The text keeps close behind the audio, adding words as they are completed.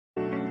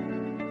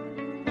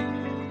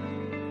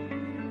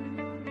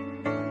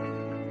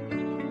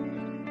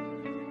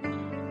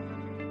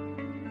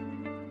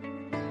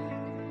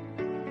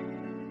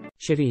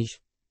Shirish,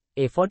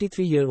 a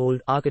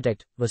 43-year-old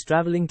architect, was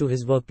traveling to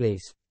his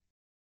workplace.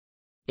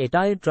 A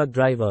tired truck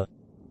driver,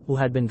 who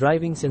had been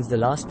driving since the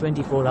last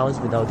 24 hours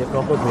without a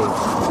proper break,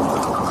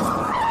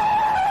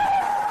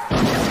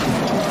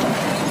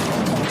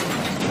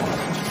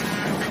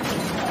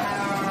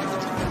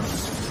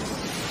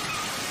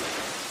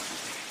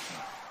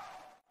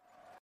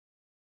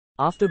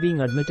 after being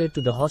admitted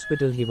to the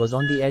hospital, he was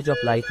on the edge of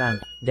life and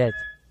death.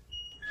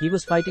 He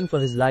was fighting for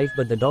his life,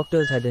 but the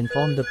doctors had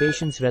informed the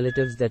patient's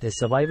relatives that his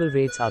survival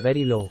rates are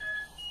very low.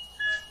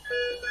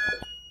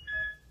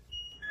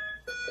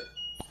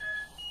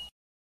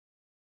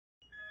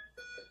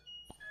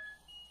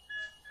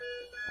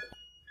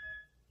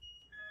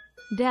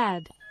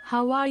 Dad,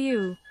 how are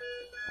you?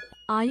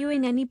 Are you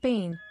in any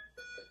pain?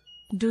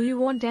 Do you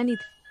want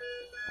anything?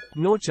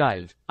 No,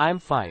 child, I am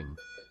fine.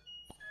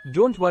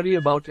 Don't worry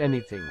about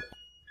anything.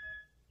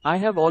 I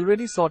have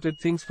already sorted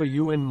things for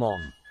you and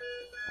Mom.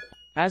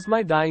 As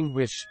my dying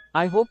wish,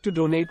 I hope to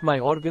donate my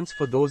organs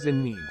for those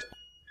in need.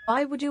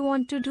 Why would you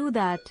want to do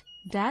that,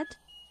 Dad?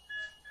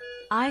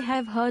 I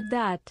have heard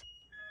that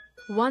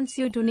once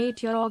you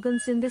donate your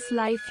organs in this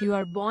life, you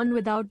are born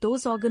without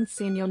those organs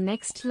in your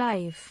next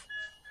life.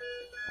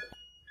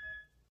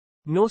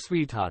 No,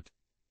 sweetheart.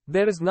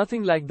 There is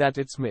nothing like that,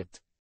 it's myth.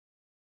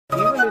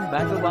 Even in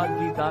Bhagavad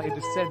Gita it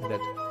is said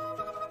that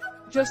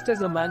just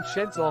as a man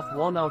sheds off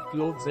worn-out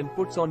clothes and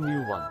puts on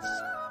new ones,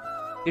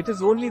 it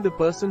is only the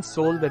person's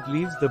soul that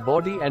leaves the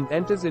body and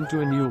enters into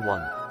a new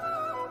one.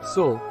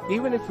 So,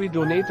 even if we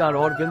donate our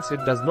organs,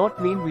 it does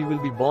not mean we will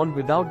be born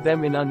without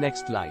them in our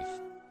next life.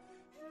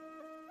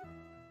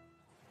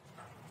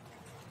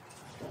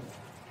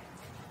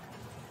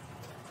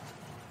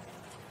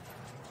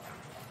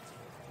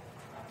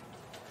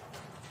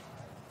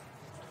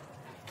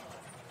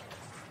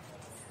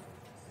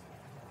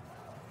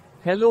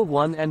 Hello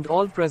one and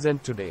all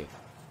present today.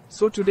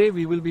 So today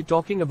we will be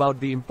talking about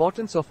the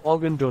importance of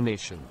organ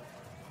donation.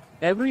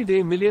 Every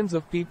day millions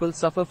of people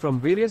suffer from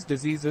various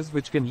diseases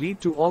which can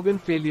lead to organ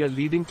failure,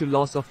 leading to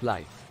loss of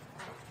life.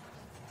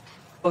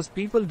 Because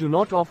people do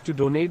not opt to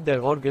donate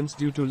their organs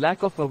due to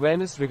lack of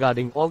awareness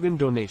regarding organ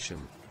donation.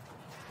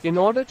 In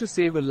order to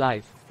save a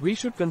life, we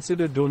should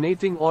consider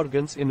donating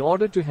organs in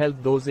order to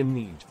help those in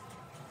need.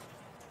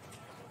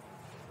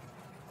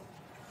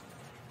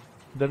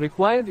 The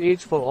required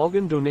age for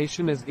organ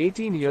donation is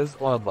 18 years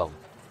or above.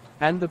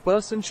 And the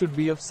person should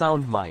be of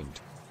sound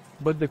mind.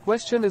 But the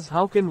question is,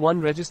 how can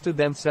one register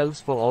themselves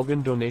for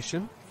organ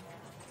donation?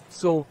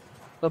 So,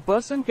 a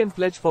person can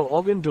pledge for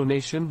organ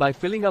donation by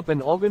filling up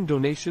an organ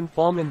donation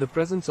form in the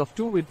presence of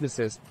 2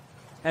 witnesses.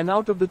 And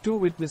out of the 2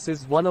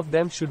 witnesses, one of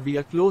them should be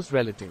a close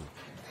relative.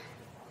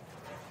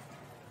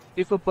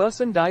 If a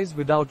person dies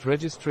without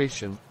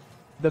registration,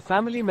 the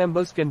family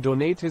members can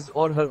donate his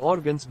or her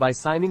organs by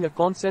signing a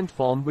consent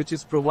form which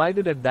is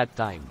provided at that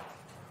time.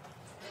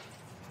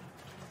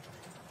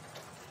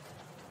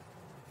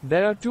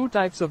 There are 2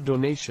 types of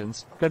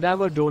donations,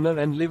 cadaver donor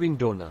and living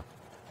donor.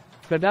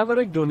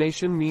 Cadaveric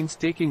donation means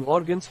taking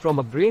organs from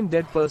a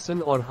brain-dead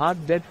person or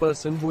heart-dead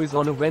person who is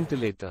on a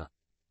ventilator.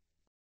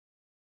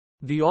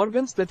 The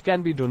organs that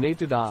can be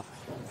donated are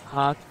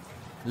heart,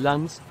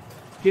 lungs,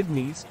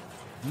 kidneys,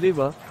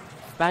 liver,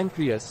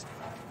 pancreas,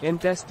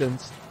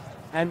 intestines,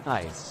 and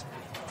eyes.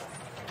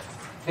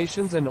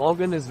 An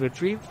organ is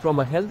retrieved from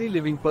a healthy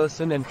living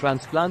person and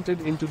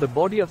transplanted into the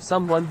body of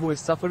someone who is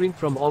suffering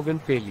from organ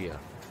failure.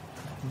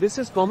 This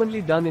is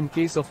commonly done in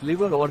case of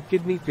liver or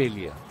kidney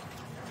failure.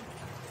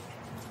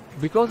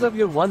 Because of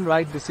your one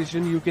right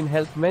decision, you can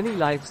help many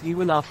lives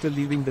even after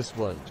leaving this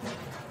world.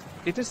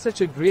 It is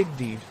such a great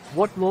deed.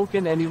 What more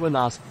can anyone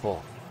ask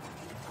for?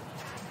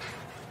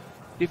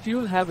 If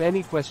you'll have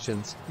any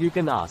questions, you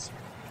can ask.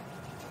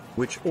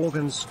 Which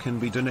organs can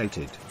be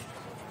donated?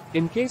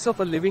 In case of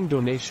a living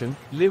donation,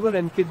 liver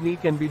and kidney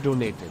can be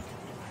donated.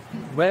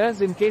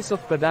 Whereas in case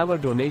of cadaver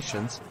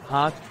donations,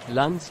 heart,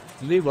 lungs,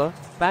 liver,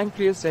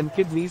 pancreas and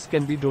kidneys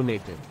can be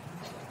donated.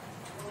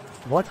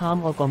 What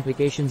harm or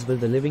complications will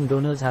the living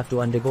donors have to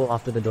undergo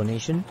after the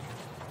donation?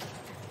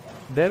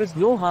 There is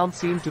no harm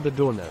seen to the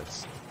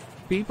donors.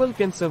 People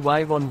can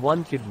survive on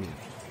 1 kidney.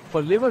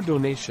 For liver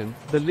donation,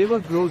 the liver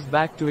grows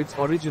back to its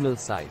original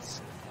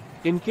size.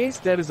 In case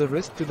there is a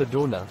risk to the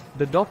donor,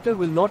 the doctor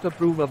will not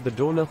approve of the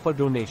donor for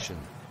donation.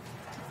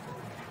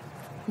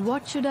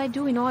 What should I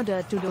do in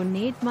order to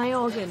donate my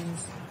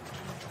organs?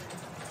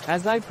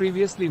 As I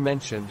previously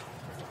mentioned,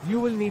 you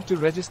will need to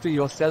register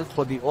yourself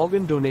for the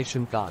organ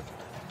donation card.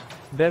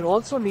 There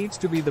also needs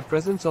to be the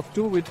presence of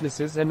 2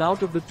 witnesses, and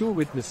out of the 2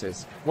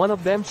 witnesses, one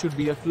of them should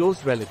be a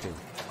close relative.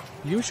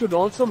 You should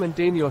also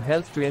maintain your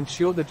health to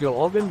ensure that your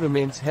organ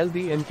remains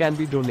healthy and can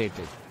be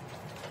donated.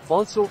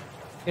 Also,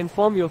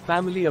 inform your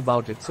family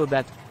about it so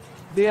that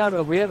they are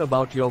aware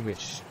about your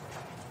wish.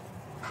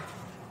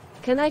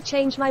 Can I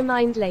change my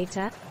mind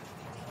later?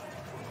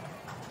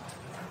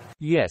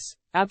 Yes,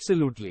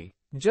 absolutely.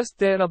 Just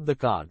tear up the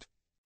card.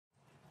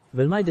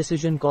 Will my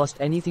decision cost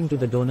anything to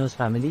the donor's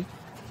family?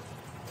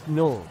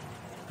 No.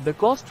 The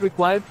cost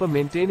required for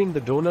maintaining the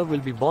donor will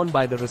be borne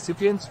by the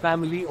recipient's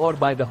family or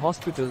by the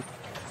hospital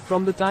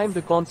from the time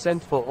the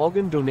consent for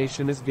organ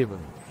donation is given.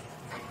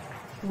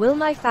 Will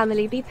my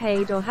family be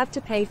paid or have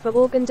to pay for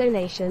organ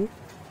donation?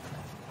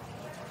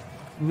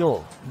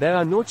 No, there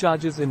are no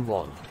charges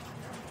involved.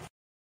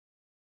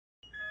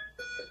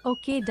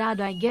 Okay,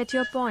 Dad, I get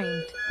your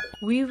point.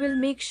 We will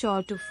make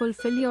sure to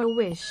fulfill your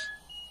wish.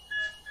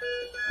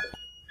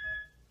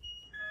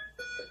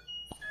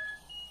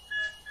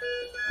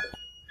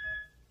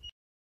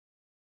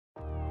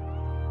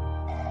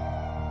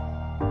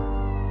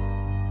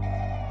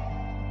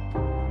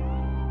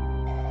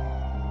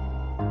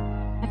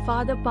 My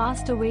father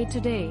passed away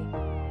today.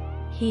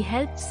 He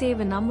helped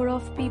save a number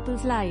of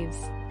people's lives.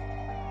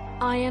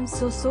 I am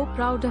so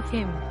proud of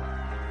him.